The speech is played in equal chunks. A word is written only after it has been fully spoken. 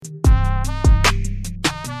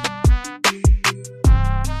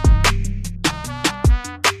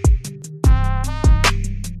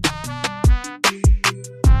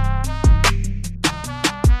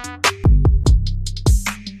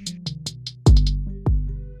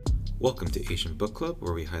Welcome to Asian Book Club,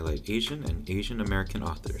 where we highlight Asian and Asian American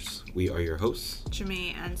authors. We are your hosts,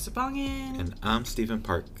 Jimmy and Sabongin. And I'm Stephen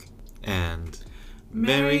Park. And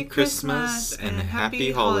Merry Christmas and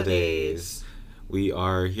Happy Holidays. We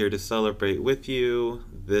are here to celebrate with you.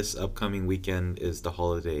 This upcoming weekend is the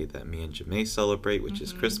holiday that me and Jimmy celebrate, which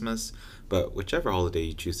is Christmas. But whichever holiday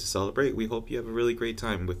you choose to celebrate, we hope you have a really great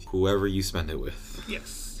time with whoever you spend it with.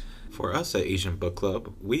 Yes. For us at Asian Book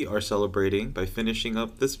Club, we are celebrating by finishing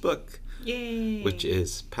up this book. Yay! Which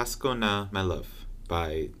is Pasko na My Love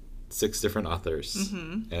by 6 different authors.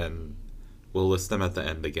 And we'll list them at the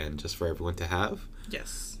end again just for everyone to have.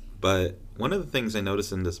 Yes. But one of the things I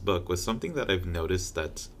noticed in this book was something that I've noticed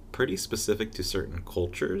that's pretty specific to certain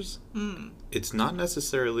cultures. It's not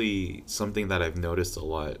necessarily something that I've noticed a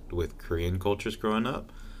lot with Korean cultures growing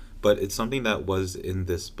up, but it's something that was in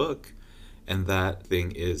this book, and that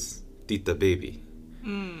thing is Tita Baby.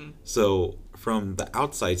 So from the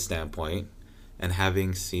outside standpoint, and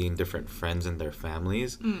having seen different friends and their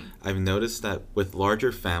families, I've noticed that with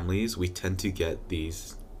larger families, we tend to get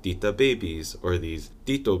these Tita babies or these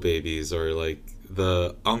Tito babies, or like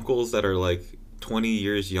the uncles that are like 20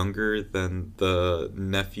 years younger than the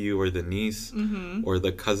nephew or the niece, or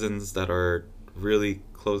the cousins that are really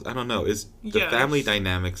close. I don't know. The family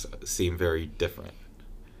dynamics seem very different.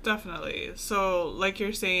 Definitely. So, like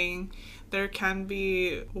you're saying, there can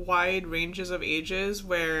be wide ranges of ages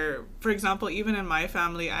where, for example, even in my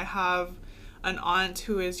family, I have an aunt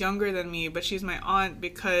who is younger than me, but she's my aunt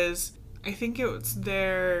because I think it's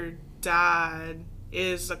their dad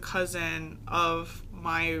is a cousin of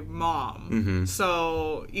my mom.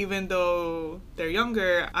 So even though they're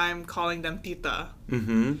younger, I'm calling them tita.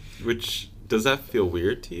 Which, does that feel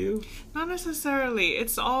weird to you? Not necessarily.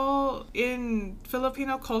 It's all in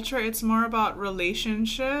Filipino culture. It's more about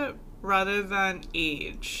relationship rather than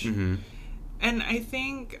age. And I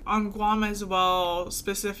think on Guam as well,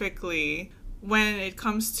 specifically, when it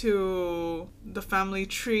comes to the family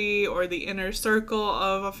tree or the inner circle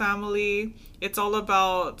of a family, it's all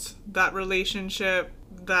about that relationship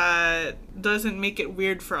that doesn't make it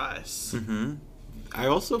weird for us. I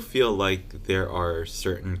also feel like there are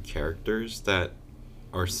certain characters that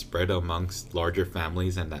are spread amongst larger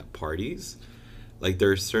families and at parties. Like there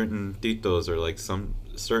are certain titos or like some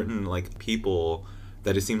certain like people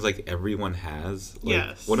that it seems like everyone has. Like,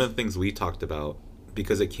 yes. One of the things we talked about,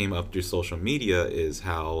 because it came up through social media, is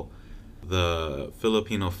how the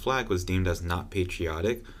Filipino flag was deemed as not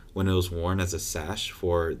patriotic when it was worn as a sash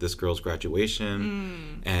for this girl's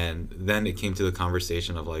graduation. And then it came to the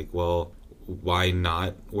conversation of like, well, why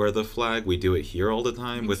not wear the flag? We do it here all the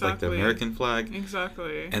time with like the American flag.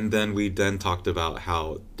 Exactly. And then we talked about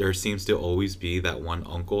how there seems to always be that one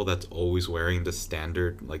uncle that's always wearing the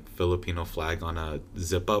standard like Filipino flag on a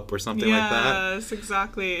zip up or something like that. Yes,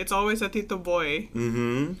 exactly. It's always a Tito Boy.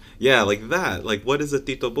 Yeah, like that. Like, what is a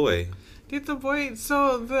Tito Boy? Tito Boy.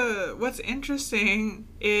 So what's interesting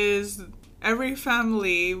is every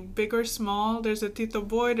family, big or small, there's a Tito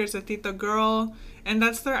Boy, there's a Tito Girl, and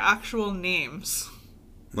that's their actual names.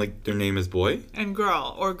 Like, their name is Boy? And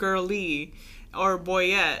Girl, or Girlie, or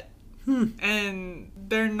Boyette. And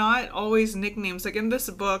they're not always nicknames. Like in this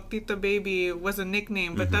book, Tita Baby was a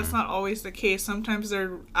nickname, but that's not always the case. Sometimes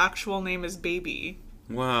their actual name is Baby.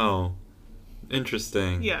 Wow.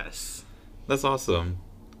 Interesting. Yes. That's awesome.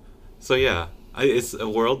 So yeah, it's a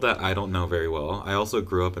world that I don't know very well. I also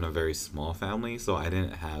grew up in a very small family, so I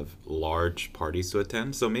didn't have large parties to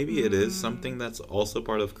attend. So maybe it is something that's also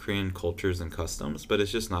part of Korean cultures and customs, but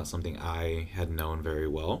it's just not something I had known very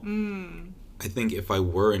well. I think if I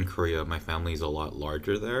were in Korea, my family is a lot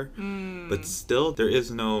larger there. But still, there is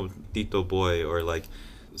no Tito Boy or like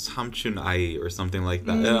Samchun Ai or something like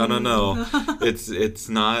that. I don't know. It's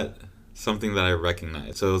not something that I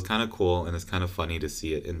recognize. So it was kind of cool, and it's kind of funny to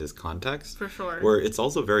see it in this context. For sure. Where it's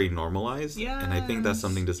also very normalized. Yes. And I think that's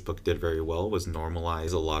something this book did very well, was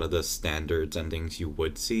normalize a lot of the standards and things you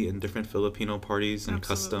would see in different Filipino parties and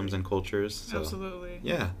customs and cultures. So, absolutely.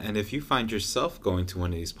 Yeah. And if you find yourself going to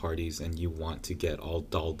one of these parties and you want to get all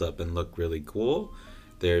dolled up and look really cool,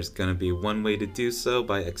 there's going to be one way to do so,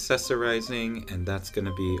 by accessorizing, and that's going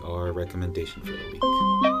to be our recommendation for the week.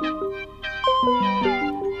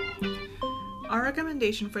 Our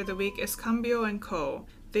recommendation for the week is Cambio & Co.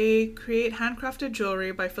 They create handcrafted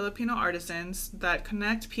jewelry by Filipino artisans that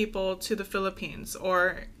connect people to the Philippines,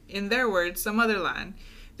 or in their words, the motherland.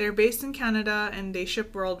 They're based in Canada and they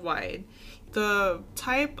ship worldwide. The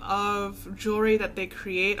type of jewelry that they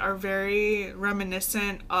create are very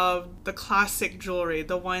reminiscent of the classic jewelry,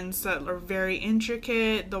 the ones that are very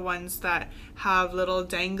intricate, the ones that have little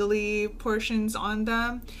dangly portions on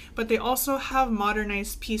them. But they also have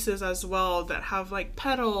modernized pieces as well that have like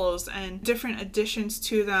petals and different additions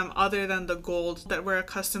to them other than the gold that we're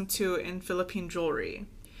accustomed to in Philippine jewelry.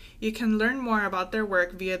 You can learn more about their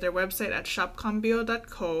work via their website at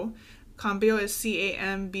shopcambio.co. Cambio is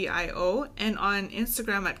Cambio, and on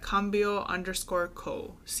Instagram at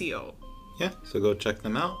cambio_co, C-O. Yeah, so go check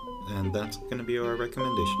them out, and that's going to be our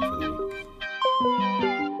recommendation for the week.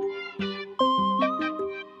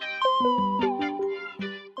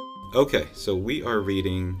 Okay, so we are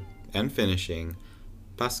reading and finishing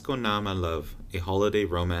Pasko na My Love, a holiday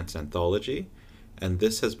romance anthology, and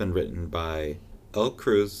this has been written by Elle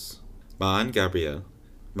Cruz, Maan Gabriel,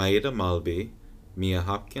 Maida Malby, Mia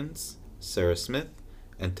Hopkins, Sarah Smith,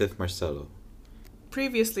 and Tiff Marcello.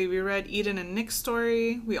 Previously, we read Eden and Nick's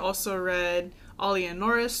story. We also read Ollie and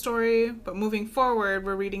Nora's story. But moving forward,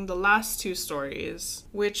 we're reading the last two stories,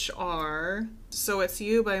 which are So It's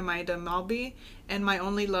You by Maida Malby and My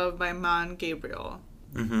Only Love by Maan Gabriel.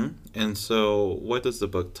 And so, what does the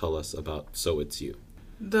book tell us about So It's You?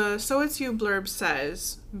 The So It's You blurb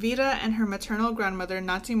says, Vida and her maternal grandmother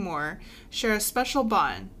Nati Moore share a special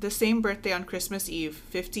bond, the same birthday on Christmas Eve,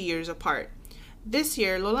 50 years apart. This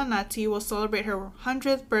year, Lola Nati will celebrate her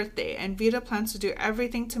 100th birthday, and Vida plans to do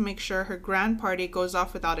everything to make sure her grand party goes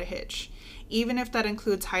off without a hitch, even if that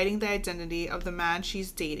includes hiding the identity of the man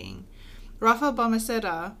she's dating. Rafa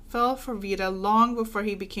Balmaceda fell for Vida long before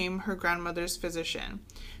he became her grandmother's physician.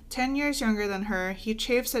 10 years younger than her, he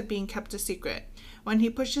chafes at being kept a secret. When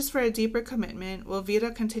he pushes for a deeper commitment, will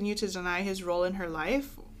Vida continue to deny his role in her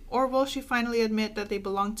life? Or will she finally admit that they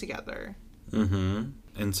belong together?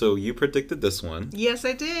 And so you predicted this one. Yes,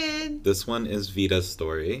 I did. This one is Vida's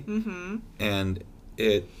story. And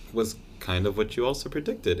it was kind of what you also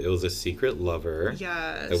predicted. It was a secret lover.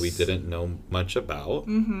 Yes. That we didn't know much about.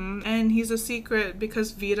 And he's a secret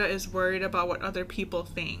because Vida is worried about what other people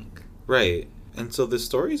think. Right. And so the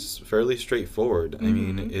story's fairly straightforward. I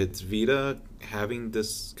mean, it's Vida having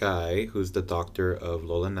this guy who's the doctor of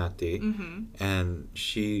Lola Nati, and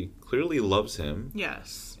she clearly loves him.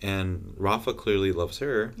 Yes. And Rafa clearly loves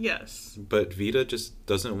her. Yes. But Vida just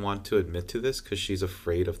doesn't want to admit to this because she's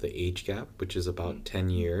afraid of the age gap, which is about 10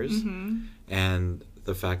 years. And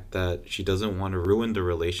the fact that she doesn't want to ruin the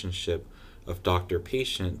relationship of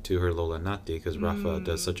doctor-patient to her Lola Nati because Rafa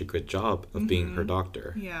does such a good job of being her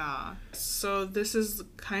doctor. Yeah. So this is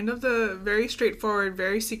kind of the very straightforward,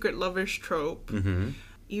 very secret lovers trope.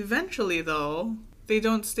 Eventually, though, they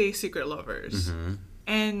don't stay secret lovers.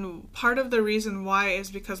 And part of the reason why is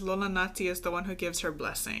because Lola Nati is the one who gives her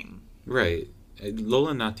blessing. Right.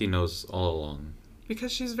 Lola Nati knows all along.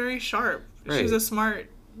 Because she's very sharp. Right. She's a smart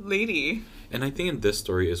lady. And I think in this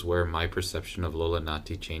story is where my perception of Lola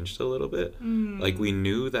Nati changed a little bit. Like, we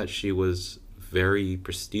knew that she was very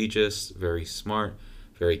prestigious, very smart,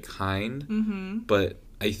 very kind. But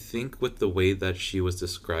I think with the way that she was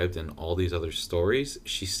described in all these other stories,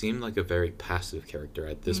 she seemed like a very passive character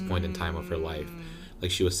at this point in time of her life.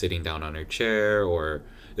 Like, she was sitting down on her chair, or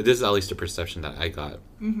this is at least the perception that I got.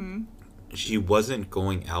 She wasn't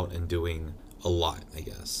going out and doing a lot, I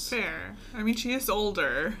guess. Fair. I mean, she is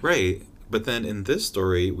older. Right. But then in this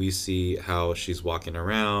story, we see how she's walking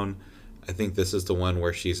around. I think this is the one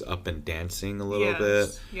where she's up and dancing a little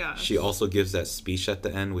bit. Yes. She also gives that speech at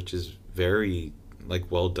the end, which is very, like,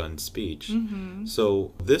 well done speech.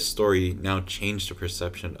 So this story now changed the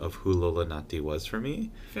perception of who Lola Nati was for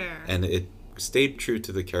me. Fair. And it stayed true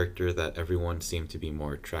to the character that everyone seemed to be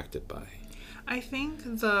more attracted by. I think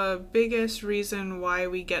the biggest reason why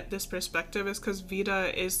we get this perspective is because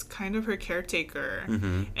Vida is kind of her caretaker.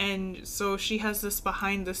 And so she has this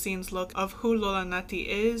behind the scenes look of who Lola Nati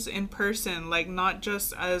is in person, like not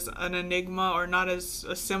just as an enigma or not as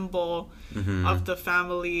a symbol of the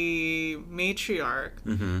family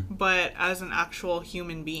matriarch, but as an actual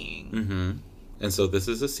human being. And so this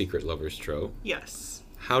is a secret lover's trope. Yes.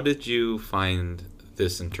 How did you find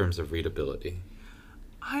this in terms of readability?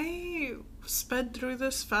 I sped through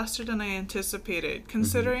this faster than I anticipated.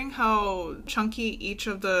 Considering how chunky each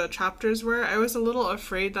of the chapters were, I was a little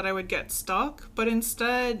afraid that I would get stuck, but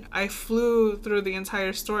instead I flew through the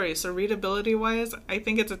entire story. So readability wise, I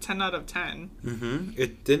think it's a 10 out of 10.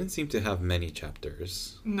 It didn't seem to have many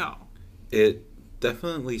chapters. No. It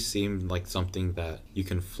definitely seemed like something that you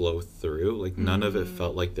can flow through. Like, none of it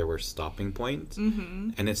felt like there were stopping points.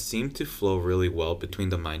 And it seemed to flow really well between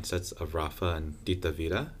the mindsets of Rafa and Tita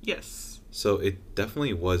Vida. Yes. So it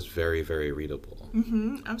definitely was very, very readable.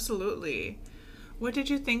 Absolutely. What did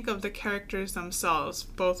you think of the characters themselves,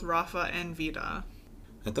 both Rafa and Vida?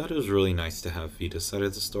 I thought it was really nice to have Vida's side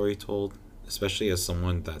of the story told, especially as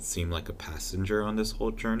someone that seemed like a passenger on this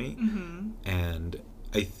whole journey. And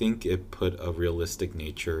I think it put a realistic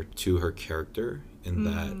nature to her character in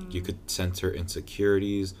that you could sense her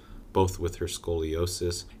insecurities, both with her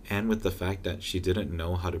scoliosis and with the fact that she didn't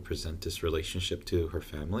know how to present this relationship to her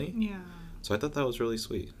family. Yeah. So I thought that was really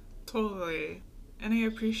sweet. Totally. And I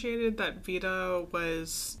appreciated that Vida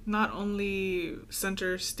was not only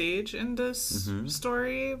center stage in this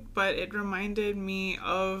story, but it reminded me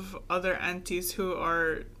of other aunties who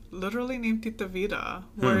are literally named Tita Vida,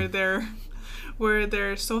 where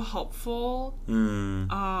they're so helpful,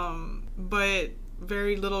 but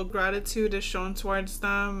very little gratitude is shown towards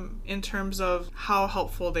them in terms of how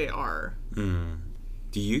helpful they are.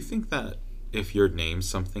 Do you think that if you're named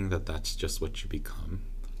something, that's just what you become?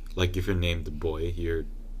 Like, if you're named boy, you're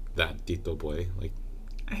that Tito boy. Like,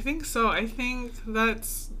 I think so. I think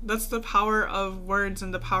that's the power of words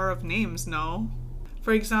and the power of names, no?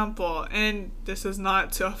 For example, and this is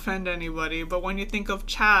not to offend anybody, but when you think of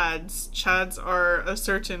Chads are a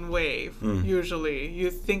certain way, usually.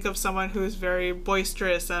 You think of someone who's very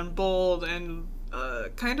boisterous and bold and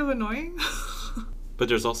kind of annoying. But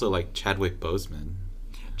there's also, like, Chadwick Boseman.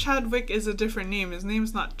 Chadwick is a different name. His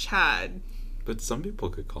name's not Chad. But some people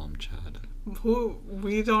could call him Chad.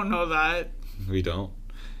 We don't know that. We don't.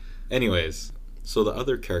 Anyways, so the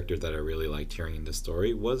other character that I really liked hearing in the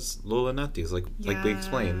story was Lola Natis, like we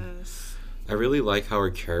explained. I really like how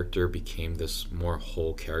her character became this more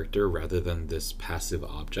whole character rather than this passive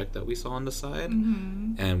object that we saw on the side.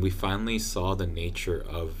 And we finally saw the nature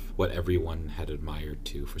of what everyone had admired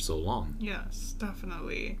too for so long. Yes,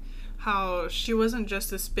 definitely. How she wasn't just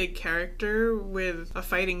this big character with a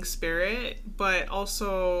fighting spirit, but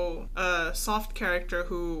also a soft character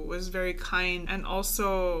who was very kind and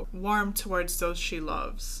also warm towards those she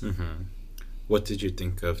loves. What did you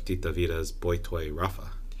think of Tita Vida's boy toy,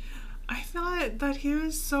 Rafa? I thought that he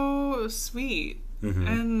was so sweet.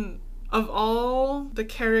 And of all the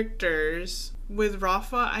characters with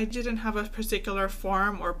Rafa, I didn't have a particular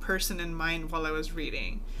form or person in mind while I was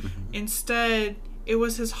reading. Instead, it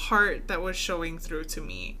was his heart that was showing through to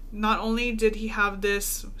me. Not only did he have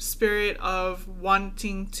this spirit of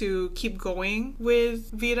wanting to keep going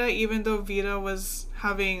with Vida, even though Vida was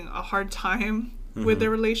having a hard time with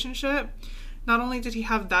their relationship, not only did he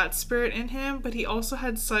have that spirit in him, but he also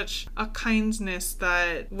had such a kindness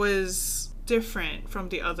that was different from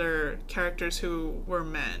the other characters who were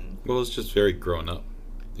men. Well, it was just very grown up.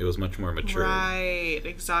 It was much more mature. Right,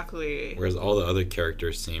 exactly. Whereas all the other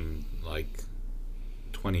characters seemed like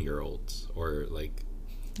 20-year-olds or like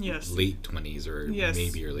late 20s or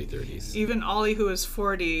maybe early 30s. Even Ollie, who is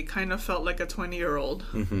 40, kind of felt like a 20-year-old.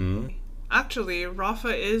 Actually,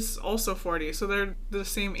 Rafa is also 40, so they're the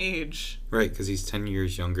same age. Right, because he's 10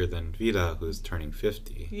 years younger than Vida, who's turning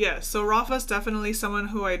 50. Yeah, so Rafa's definitely someone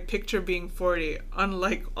who I'd picture being 40,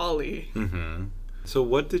 unlike Ollie. So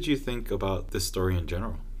what did you think about this story in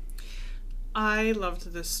general? I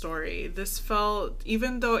loved this story. This felt,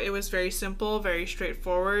 even though it was very simple, very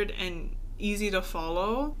straightforward, and easy to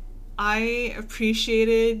follow, I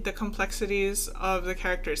appreciated the complexities of the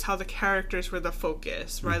characters, how the characters were the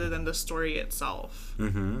focus rather than the story itself.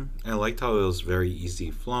 I liked how it was very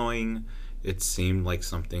easy flowing. It seemed like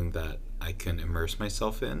something that I can immerse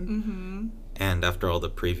myself in. And after all the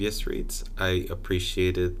previous reads, I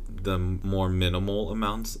appreciated the more minimal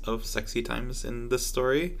amounts of sexy times in this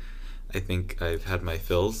story. I think I've had my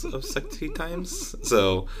fills of sexy times.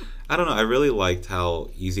 So, I don't know. I really liked how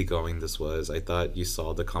easygoing this was. I thought you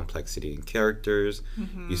saw the complexity in characters.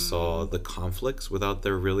 You saw the conflicts without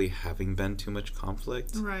there really having been too much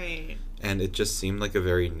conflict. Right. And it just seemed like a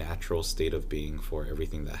very natural state of being for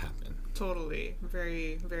everything that happened. Totally.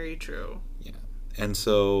 Very, very true. Yeah. And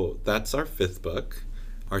so that's our 5th book.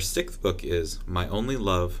 Our 6th book is My Only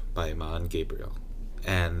Love by Maan Gabriel.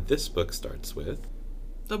 And this book starts with...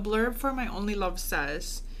 The blurb for My Only Love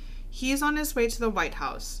says, "He's on his way to the White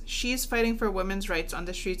House. She's fighting for women's rights on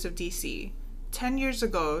the streets of D.C. 10 years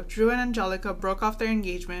ago, Drew and Angelica broke off their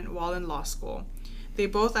engagement while in law school. They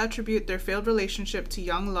both attribute their failed relationship to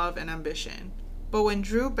young love and ambition. But when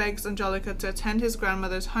Drew begs Angelica to attend his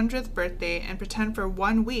grandmother's 100th birthday and pretend for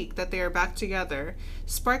 1 week that they are back together,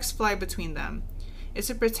 sparks fly between them. Is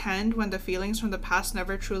it pretend when the feelings from the past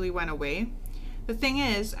never truly went away? The thing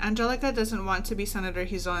is, Angelica doesn't want to be Senator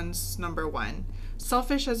Hizon's number one.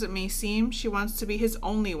 Selfish as it may seem, she wants to be his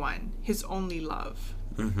only one, his only love."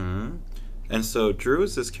 And so Drew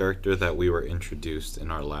is this character that we were introduced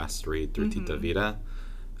in our last read through Mm-hmm. Tita Vida.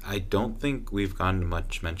 I don't think we've gotten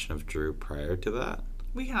much mention of Drew prior to that.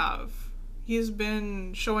 We have. He's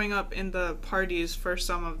been showing up in the parties for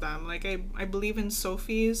some of them. Like, I believe in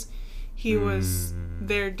Sophie's, he was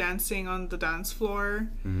there dancing on the dance floor.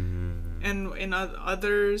 And in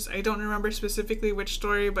others, I don't remember specifically which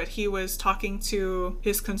story, but he was talking to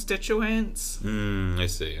his constituents. I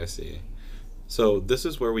see. So this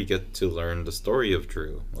is where we get to learn the story of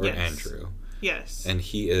Drew, or Yes. Andrew. Yes. And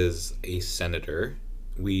he is a senator.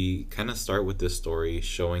 We kind of start with this story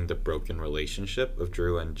showing the broken relationship of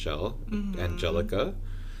Drew and Angelica.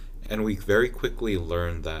 And we very quickly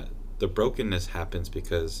learn that the brokenness happens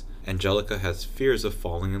because Angelica has fears of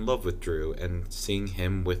falling in love with Drew and seeing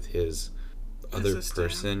him with his other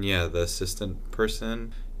person. Yeah, the assistant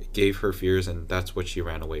person gave her fears, and that's what she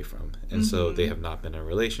ran away from. And so they have not been in a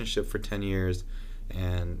relationship for 10 years,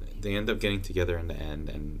 and they end up getting together in the end.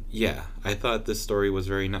 And yeah, I thought this story was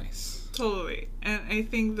very nice. Totally. And I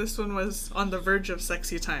think this one was on the verge of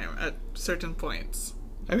sexy time at certain points.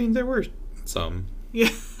 I mean, there were some.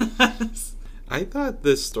 Yes. I thought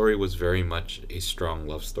this story was very much a strong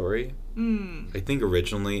love story. I think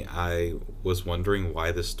originally I was wondering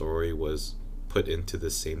why the story was put into the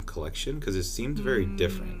same collection, because it seemed very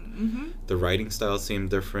different. The writing style seemed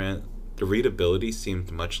different. The readability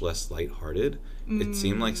seemed much less lighthearted. It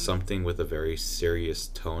seemed like something with a very serious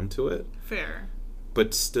tone to it. Fair.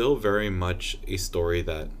 But still very much a story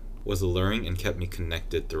that was alluring and kept me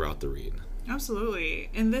connected throughout the read. Absolutely.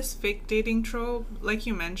 In this fake dating trope, like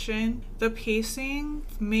you mentioned, the pacing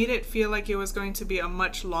made it feel like it was going to be a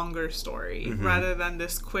much longer story rather than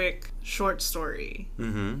this quick, short story.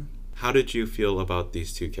 How did you feel about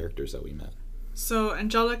these two characters that we met? So,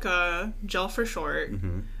 Angelica, Jel for short,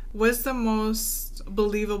 was the most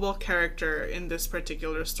believable character in this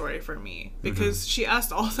particular story for me. Because she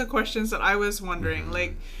asked all the questions that I was wondering.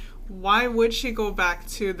 Like, why would she go back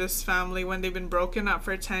to this family when they've been broken up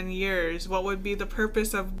for 10 years? What would be the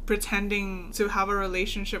purpose of pretending to have a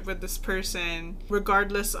relationship with this person,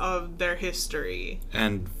 regardless of their history?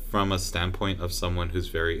 And from a standpoint of someone who's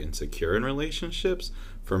very insecure in relationships,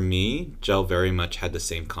 for me, Jel very much had the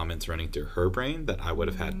same comments running through her brain that I would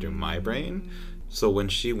have had through my brain. So when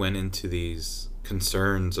she went into these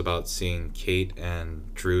concerns about seeing Kate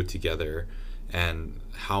and Drew together and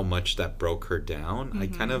how much that broke her down, I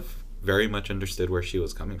kind of very much understood where she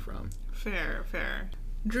was coming from. Fair.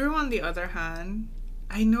 Drew, on the other hand,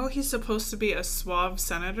 I know he's supposed to be a suave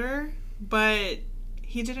senator, but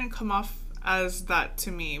he didn't come off as that to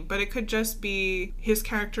me. But it could just be his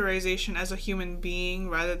characterization as a human being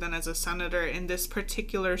rather than as a senator in this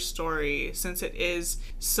particular story, since it is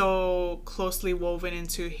so closely woven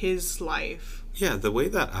into his life. Yeah, the way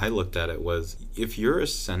that I looked at it was, if you're a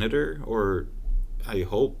senator, or I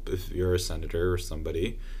hope if you're a senator or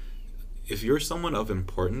somebody, if you're someone of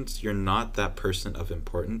importance, you're not that person of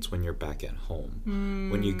importance when you're back at home.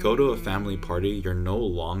 When you go to a family party, you're no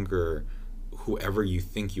longer whoever you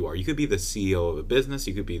think you are. You could be the CEO of a business,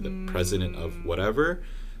 you could be the president of whatever,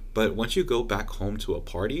 but once you go back home to a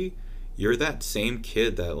party, you're that same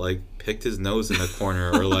kid that like picked his nose in a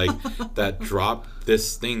corner or like that dropped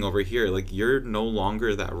this thing over here. Like, you're no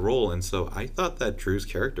longer that role. And so I thought that Drew's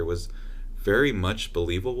character was very much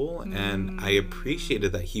believable, and I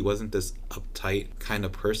appreciated that he wasn't this uptight kind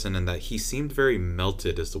of person, and that he seemed very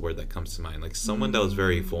melted is the word that comes to mind. Like someone that was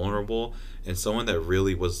very vulnerable and someone that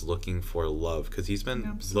really was looking for love, because he's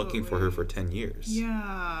been looking for her for 10 years.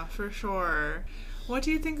 Yeah, for sure. What do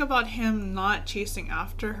you think about him not chasing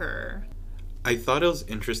after her? I thought it was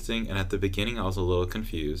interesting, and at the beginning I was a little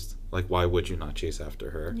confused. Like, why would you not chase after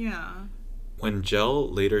her? Yeah. When Jel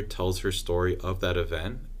later tells her story of that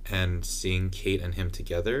event and seeing Kate and him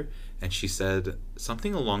together, and she said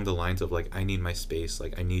something along the lines of like, I need my space,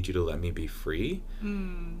 like I need you to let me be free.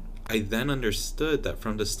 I then understood that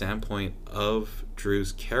from the standpoint of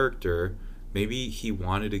Drew's character, maybe he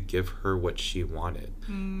wanted to give her what she wanted.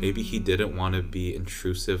 Maybe he didn't want to be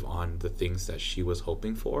intrusive on the things that she was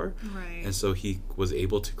hoping for. Right. And so he was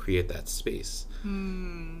able to create that space.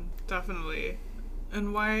 Definitely.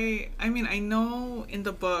 And why? I mean, I know in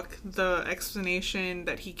the book, the explanation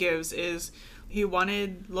that he gives is he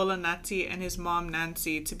wanted Lola Nati and his mom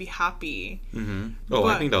Nancy to be happy. Oh,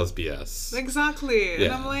 I think that was BS. Exactly. Yeah.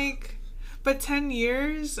 And I'm like, but 10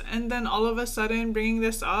 years and then all of a sudden bringing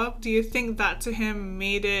this up, do you think that to him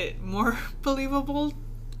made it more believable?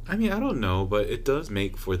 I mean, I don't know, but it does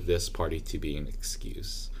make for this party to be an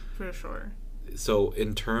excuse. For sure. So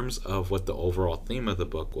in terms of what the overall theme of the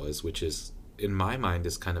book was, which is, in my mind,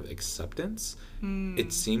 is kind of acceptance,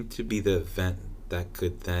 it seemed to be the event that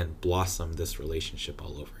could then blossom this relationship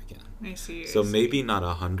all over again. I see. So maybe not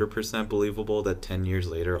 100% believable that 10 years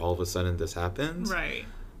later, all of a sudden this happens. Right.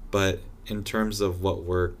 But in terms of what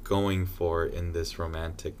we're going for in this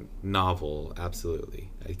romantic novel,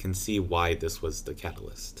 absolutely. I can see why this was the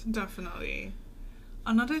catalyst. Definitely.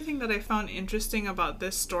 Another thing that I found interesting about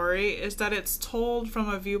this story is that it's told from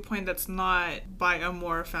a viewpoint that's not by a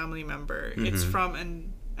Moore family member. Mm-hmm. It's from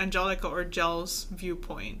an Angelica or Gel's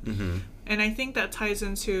viewpoint. Mm-hmm. And I think that ties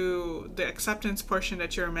into the acceptance portion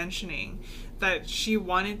that you're mentioning, that she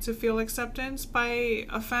wanted to feel acceptance by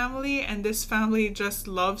a family, and this family just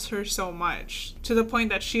loves her so much, to the point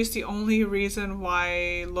that she's the only reason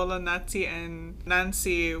why Lola Natty and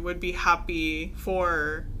Nancy would be happy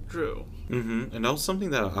for Drew. Mm-hmm. And that was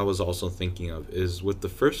something that I was also thinking of, is with the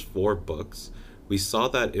first 4 books, we saw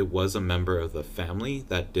that it was a member of the family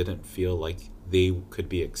that didn't feel like they could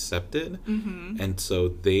be accepted. Mm-hmm. And so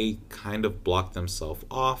they kind of blocked themselves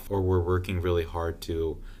off, or were working really hard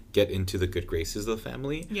to get into the good graces of the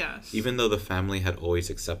family. Yes. Even though the family had always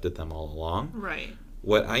accepted them all along. Right.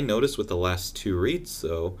 What I noticed with the last 2 reads,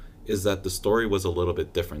 though, is that the story was a little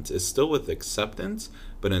bit different. It's still with acceptance,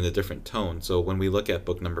 but in a different tone. So when we look at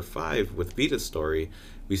book number 5 with Vita's story,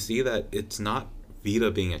 we see that it's not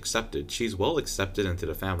Vita being accepted. She's well accepted into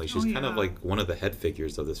the family. She's kind of like one of the head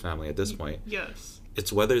figures of this family at this point. Yes.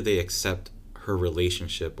 It's whether they accept her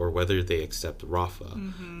relationship or whether they accept Rafa,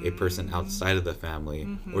 mm-hmm. a person outside of the family,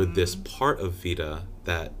 mm-hmm. or this part of Vita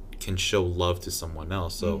that can show love to someone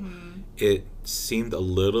else. So mm-hmm. it seemed a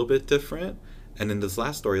little bit different. And in this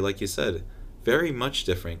last story, like you said, very much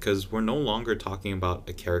different, because we're no longer talking about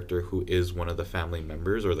a character who is one of the family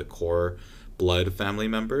members or the core blood family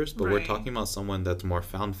members, but we're talking about someone that's more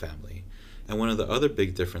found family. And one of the other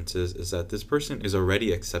big differences is that this person is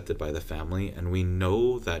already accepted by the family, and we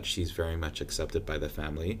know that she's very much accepted by the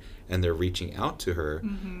family, and they're reaching out to her,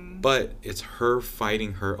 mm-hmm. but it's her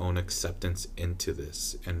fighting her own acceptance into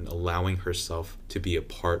this and allowing herself to be a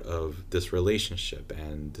part of this relationship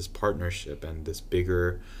and this partnership and this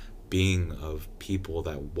bigger being of people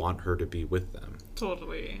that want her to be with them.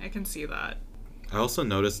 Totally. I can see that. I also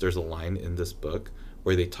noticed there's a line in this book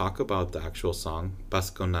where they talk about the actual song,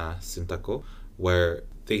 Pasko na Sintako, where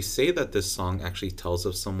they say that this song actually tells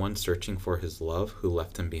of someone searching for his love who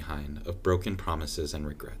left him behind, of broken promises and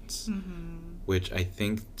regrets, mm-hmm. which I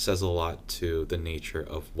think says a lot to the nature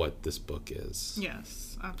of what this book is.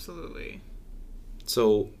 Yes, absolutely.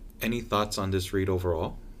 So, any thoughts on this read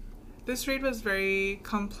overall? This read was very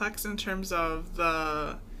complex in terms of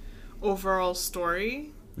the overall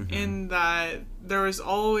story. Mm-hmm. In that there was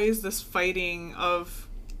always this fighting of,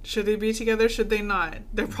 should they be together, should they not?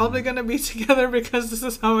 They're probably going to be together because this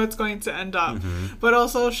is how it's going to end up. Mm-hmm. But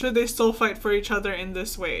also, should they still fight for each other in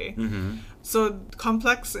this way? Mm-hmm. So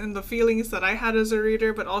complex in the feelings that I had as a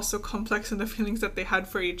reader, but also complex in the feelings that they had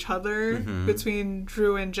for each other, mm-hmm. between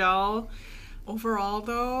Drew and Gel. Overall,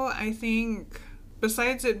 though, I think,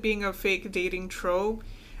 besides it being a fake dating trope,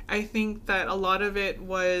 I think that a lot of it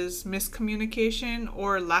was miscommunication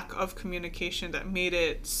or lack of communication that made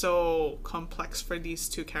it so complex for these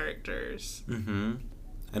 2 characters. Mm-hmm.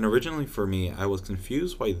 And originally for me, I was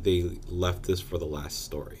confused why they left this for the last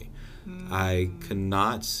story. I could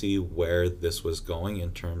not see where this was going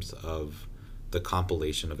in terms of the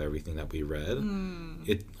compilation of everything that we read.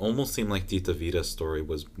 It almost seemed like Tita Vita's story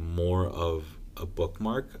was more of a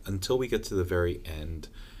bookmark until we get to the very end.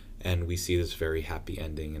 And we see this very happy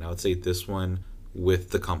ending. And I would say this one,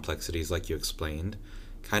 with the complexities like you explained,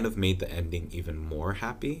 kind of made the ending even more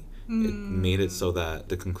happy. It made it so that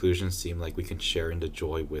the conclusion seemed like we can share in the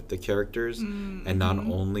joy with the characters. And not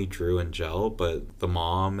only Drew and Gel, but the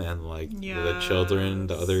mom and the children,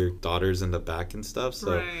 the other daughters in the back and stuff.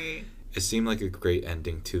 So it seemed like a great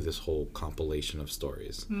ending to this whole compilation of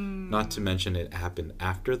stories. Not to mention it happened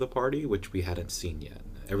after the party, which we hadn't seen yet.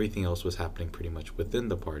 Everything else was happening pretty much within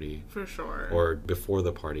the party. For sure. Or before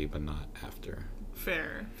the party, but not after.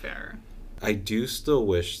 Fair. I do still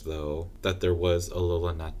wish, though, that there was a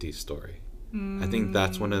Lola Natty story. I think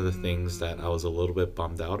that's one of the things that I was a little bit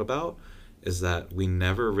bummed out about, is that we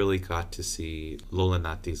never really got to see Lola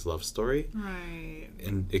Natty's love story. Right.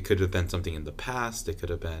 And it could have been something in the past. It could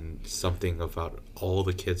have been something about all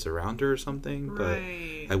the kids around her or something. But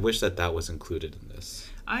I wish that was included in this.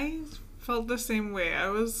 I felt the same way. I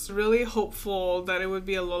was really hopeful that it would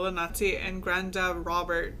be a Lola Natty and Granddad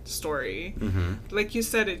Robert story. Mm-hmm. Like you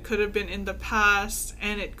said, it could have been in the past,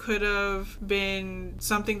 and it could have been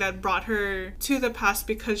something that brought her to the past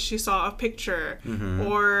because she saw a picture. Mm-hmm.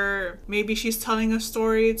 Or maybe she's telling a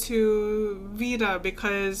story to Vita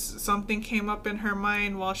because something came up in her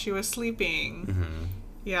mind while she was sleeping. Mm-hmm.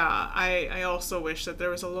 Yeah, I also wish that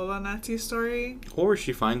there was a Lola Natty story. Or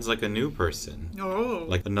she finds like a new person. Oh.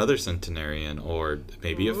 Like another centenarian, or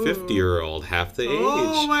maybe a Ooh. 50-year-old, half the age.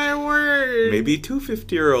 Oh my word. Maybe 2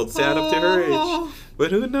 50-year-olds add up to her age.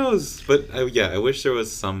 But who knows? But I wish there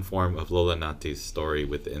was some form of Lola Natty's story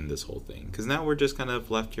within this whole thing. Because now we're just kind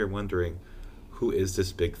of left here wondering, who is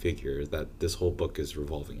this big figure that this whole book is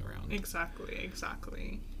revolving around?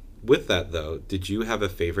 Exactly. With that, though, did you have a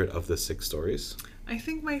favorite of the 6 stories? I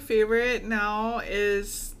think my favorite now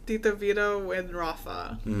is Tita Vida with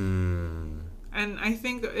Rafa. And I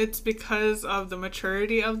think it's because of the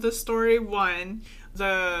maturity of the story, 1,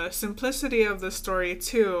 the simplicity of the story,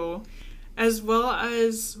 2, as well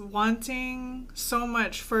as wanting so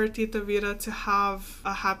much for Tita Vida to have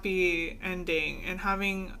a happy ending and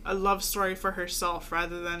having a love story for herself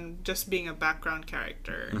rather than just being a background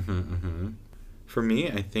character. For me,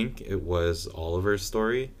 I think it was Oliver's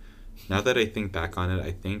story. Now that I think back on it,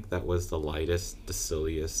 I think that was the lightest, the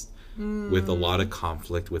silliest, with a lot of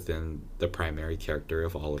conflict within the primary character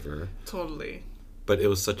of Oliver. Totally. But it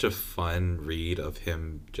was such a fun read of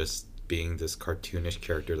him just being this cartoonish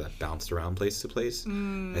character that bounced around place to place.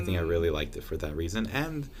 I think I really liked it for that reason.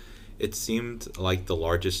 And it seemed like the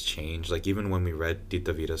largest change. Like, even when we read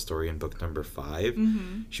Tita Vida's story in book number 5,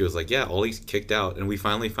 she was like, yeah, Ollie's kicked out. And we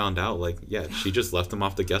finally found out, like, yeah, she just left him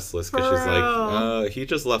off the guest list because she's like, he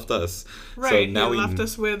just left us. Right, so now he left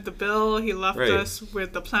us with the bill, he left us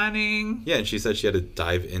with the planning. Yeah, and she said she had to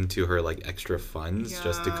dive into her, like, extra funds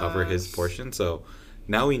just to cover his portion. So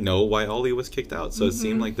now we know why Ollie was kicked out. So it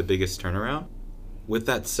seemed like the biggest turnaround. With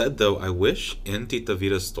that said, though, I wish in Tita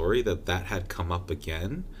Vida's story that had come up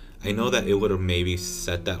again. I know that it would have maybe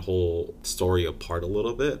set that whole story apart a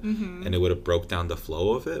little bit, and it would have broke down the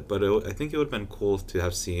flow of it, but I think it would have been cool to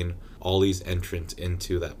have seen Ollie's entrance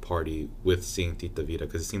into that party with seeing Tita Vida,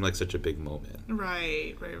 because it seemed like such a big moment.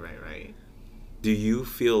 Right. Do you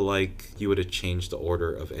feel like you would have changed the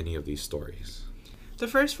order of any of these stories? The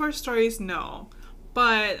first 4 stories, no.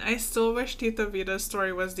 But I still wish Tita Vida's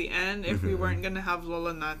story was the end if we weren't going to have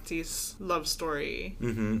Lola Natty's love story.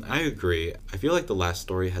 I agree. I feel like the last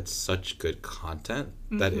story had such good content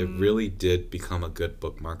that it really did become a good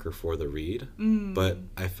bookmarker for the read. But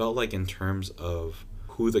I felt like in terms of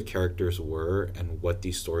who the characters were and what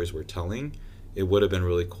these stories were telling, it would have been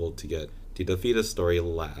really cool to get Tita Vida's story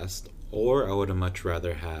last, or I would have much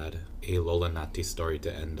rather had a Lola Natty story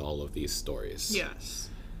to end all of these stories. Yes.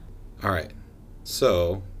 All right.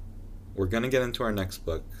 So, we're going to get into our next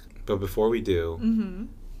book, but before we do,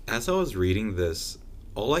 as I was reading this,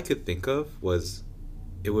 all I could think of was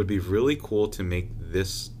it would be really cool to make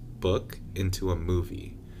this book into a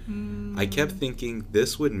movie. I kept thinking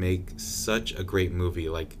this would make such a great movie,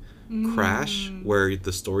 like Crash, where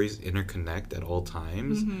the stories interconnect at all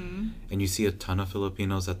times, and you see a ton of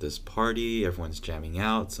Filipinos at this party, everyone's jamming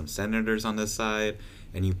out, some senators on this side,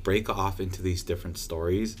 and you break off into these different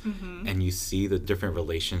stories, and you see the different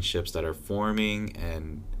relationships that are forming,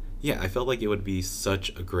 and I felt like it would be such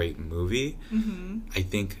a great movie. I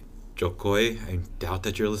think, Jokoi, I doubt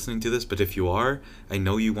that you're listening to this, but if you are, I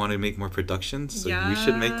know you want to make more productions, so you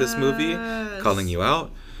should make this movie, calling you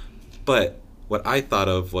out. But what I thought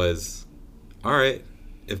of was, alright,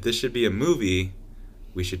 if this should be a movie,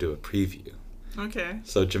 we should do a preview. Okay.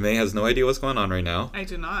 So Jamae has no idea what's going on right now. I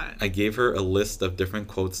do not. I gave her a list of different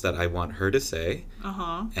quotes that I want her to say.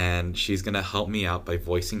 And she's going to help me out by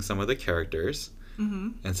voicing some of the characters.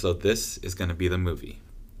 And so this is going to be the movie.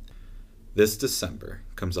 This December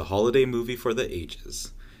comes a holiday movie for the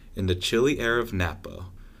ages. In the chilly air of Napa,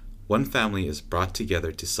 one family is brought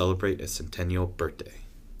together to celebrate a centennial birthday.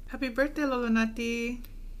 Happy birthday, Lola Natty.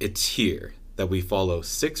 It's here that we follow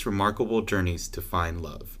 6 remarkable journeys to find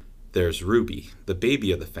love. There's Ruby, the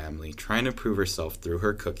baby of the family, trying to prove herself through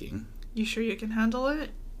her cooking. You sure you can handle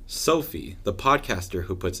it? Sophie, the podcaster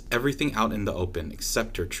who puts everything out in the open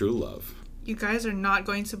except her true love. You guys are not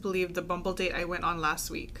going to believe the Bumble date I went on last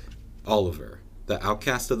week. Oliver, the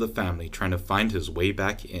outcast of the family trying to find his way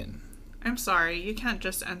back in. I'm sorry, you can't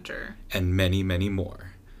just enter. And many, many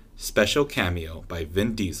more. Special cameo by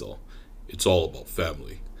Vin Diesel. It's all about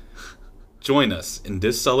family. Join us in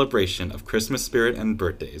this celebration of Christmas spirit and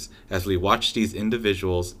birthdays as we watch these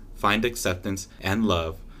individuals find acceptance and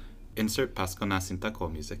love. Insert Pasko na Sinta Ko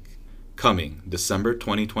music. Coming December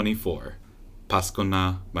 2024. Pasko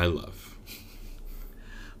na, my love.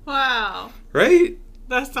 Wow. Right?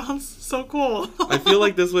 That sounds so cool. I feel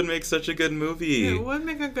like this would make such a good movie. It would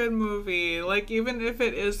make a good movie. Like, even if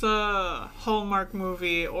it is a Hallmark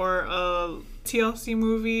movie or a TLC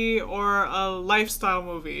movie or a lifestyle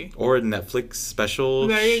movie. Or a Netflix special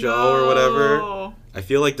show or whatever. I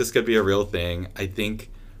feel like this could be a real thing. I think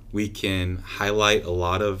we can highlight a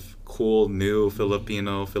lot of cool new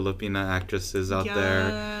Filipina actresses out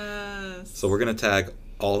there. So we're going to tag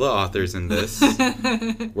all the authors in this.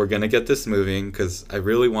 We're going to get this moving because I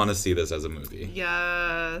really want to see this as a movie.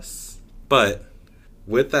 Yes. But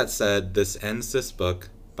with that said, this ends this book,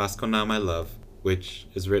 Pasko Na My Love, which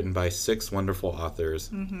is written by 6 wonderful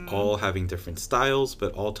authors, all having different styles,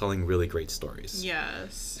 but all telling really great stories.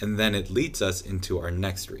 Yes. And then it leads us into our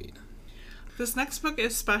next read. This next book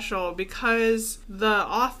is special because the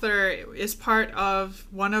author is part of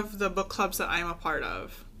one of the book clubs that I'm a part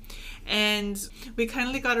of. And we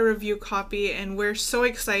kindly got a review copy, and we're so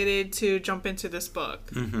excited to jump into this book.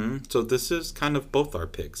 So this is kind of both our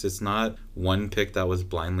picks. It's not one pick that was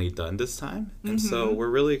blindly done this time. And so we're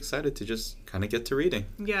really excited to just kind of get to reading.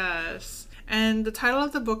 Yes. And the title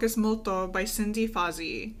of the book is Multo by Cindy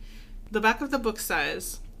Fazzi. The back of the book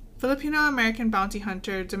says, Filipino-American bounty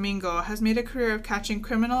hunter Domingo has made a career of catching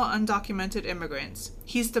criminal, undocumented immigrants.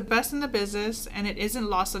 He's the best in the business, and it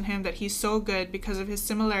isn't lost on him that he's so good because of his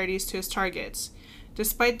similarities to his targets.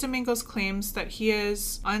 Despite Domingo's claims that he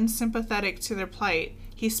is unsympathetic to their plight,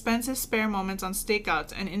 he spends his spare moments on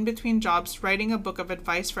stakeouts and in between jobs writing a book of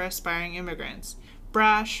advice for aspiring immigrants.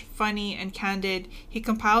 Brash, funny, and candid, he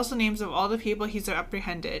compiles the names of all the people he's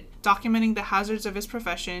apprehended, documenting the hazards of his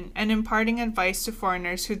profession, and imparting advice to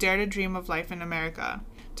foreigners who dare to dream of life in America.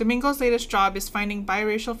 Domingo's latest job is finding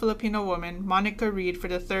biracial Filipino woman Monica Reed for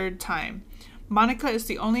the 3rd time. Monica is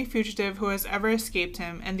the only fugitive who has ever escaped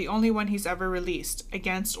him and the only one he's ever released,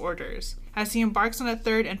 against orders. As he embarks on a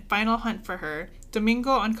 3rd and final hunt for her,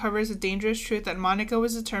 Domingo uncovers a dangerous truth that Monica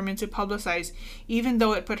was determined to publicize even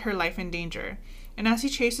though it put her life in danger. And as he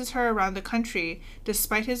chases her around the country,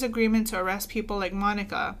 despite his agreement to arrest people like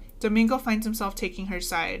Monica, Domingo finds himself taking her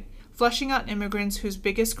side. Flushing out immigrants whose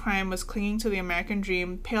biggest crime was clinging to the American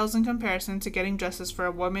dream pales in comparison to getting justice for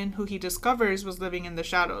a woman who he discovers was living in the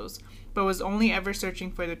shadows, but was only ever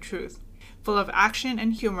searching for the truth. Full of action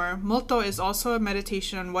and humor, Multo is also a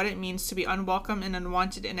meditation on what it means to be unwelcome and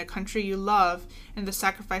unwanted in a country you love and the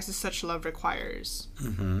sacrifices such love requires.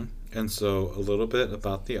 And so a little bit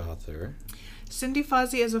about the author. Cindy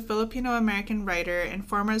Fazzi is a Filipino-American writer and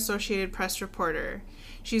former Associated Press reporter.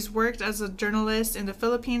 She's worked as a journalist in the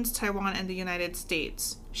Philippines, Taiwan, and the United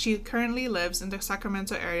States. She currently lives in the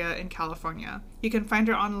Sacramento area in California. You can find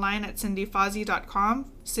her online at cindyfazzi.com,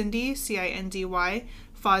 Cindy, C-I-N-D-Y,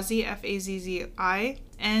 Fazzi, F-A-Z-Z-I,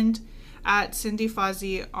 and at Cindy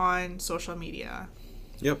Fazzi on social media.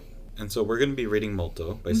 Yep. And so we're going to be reading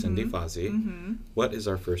Multo by Cindy Fazzi. What is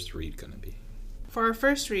our first read going to be? For our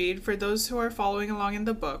first read, for those who are following along in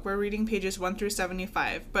the book, we're reading pages 1 through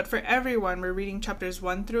 75. But for everyone, we're reading chapters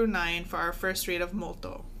 1 through 9 for our first read of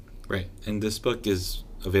Multo. Right. And this book is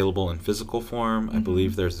available in physical form. I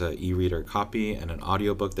believe there's an e-reader copy and an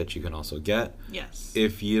audiobook that you can also get. Yes.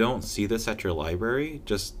 If you don't see this at your library,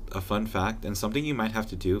 just a fun fact and something you might have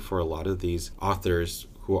to do for a lot of these authors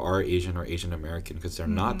who are Asian or Asian American because they're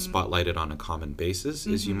not spotlighted on a common basis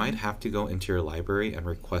is you might have to go into your library and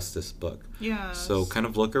request this book. Yeah. So kind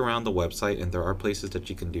of look around the website and there are places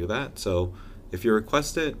that you can do that. So if you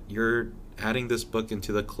request it, you're adding this book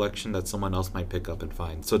into the collection that someone else might pick up and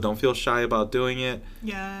find. So don't feel shy about doing it.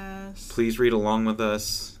 Yes. Please read along with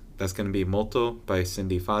us. That's going to be Multo by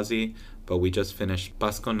Cindy Fazzi, but we just finished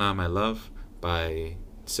Pasko Na My Love by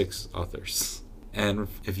 6 authors. And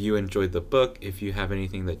if you enjoyed the book, if you have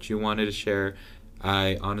anything that you wanted to share,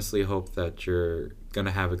 I honestly hope that you're going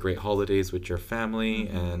to have a great holidays with your family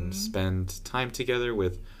and spend time together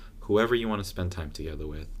with whoever you want to spend time together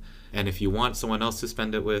with. And if you want someone else to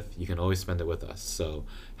spend it with, you can always spend it with us. So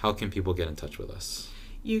how can people get in touch with us?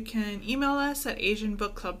 You can email us at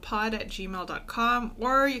asianbookclubpod@gmail.com,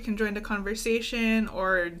 or you can join the conversation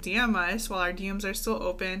or DM us while our DMs are still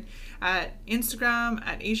open at Instagram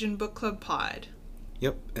at asianbookclubpod.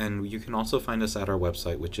 Yep, and you can also find us at our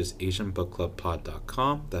website, which is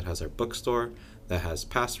asianbookclubpod.com. That has our bookstore, that has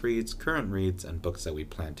past reads, current reads, and books that we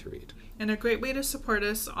plan to read. And a great way to support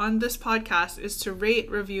us on this podcast is to rate,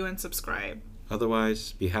 review, and subscribe.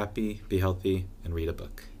 Otherwise, be happy, be healthy, and read a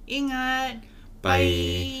book. Ingat!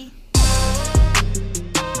 Bye.